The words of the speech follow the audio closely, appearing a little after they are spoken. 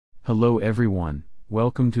Hello everyone,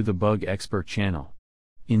 welcome to the Bug Expert channel.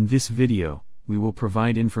 In this video, we will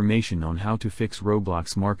provide information on how to fix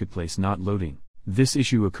Roblox Marketplace not loading. This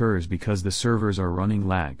issue occurs because the servers are running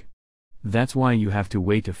lag. That's why you have to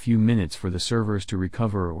wait a few minutes for the servers to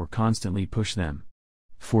recover or constantly push them.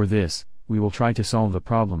 For this, we will try to solve the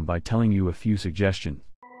problem by telling you a few suggestions.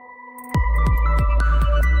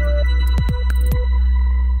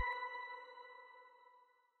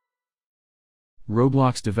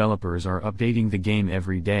 Roblox developers are updating the game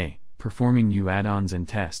every day, performing new add-ons and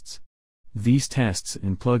tests. These tests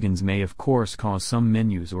and plugins may of course cause some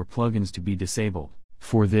menus or plugins to be disabled.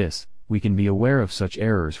 For this, we can be aware of such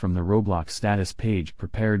errors from the Roblox status page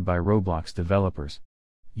prepared by Roblox developers.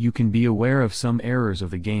 You can be aware of some errors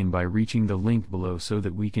of the game by reaching the link below so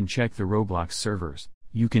that we can check the Roblox servers.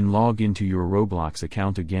 You can log into your Roblox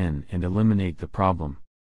account again and eliminate the problem.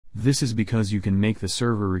 This is because you can make the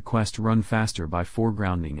server request run faster by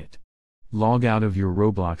foregrounding it. Log out of your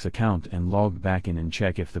Roblox account and log back in and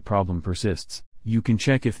check if the problem persists. You can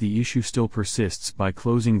check if the issue still persists by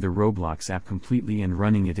closing the Roblox app completely and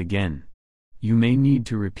running it again. You may need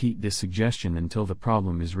to repeat this suggestion until the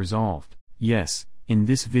problem is resolved. Yes, in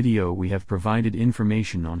this video we have provided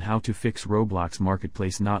information on how to fix Roblox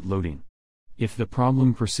Marketplace not loading. If the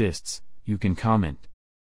problem persists, you can comment.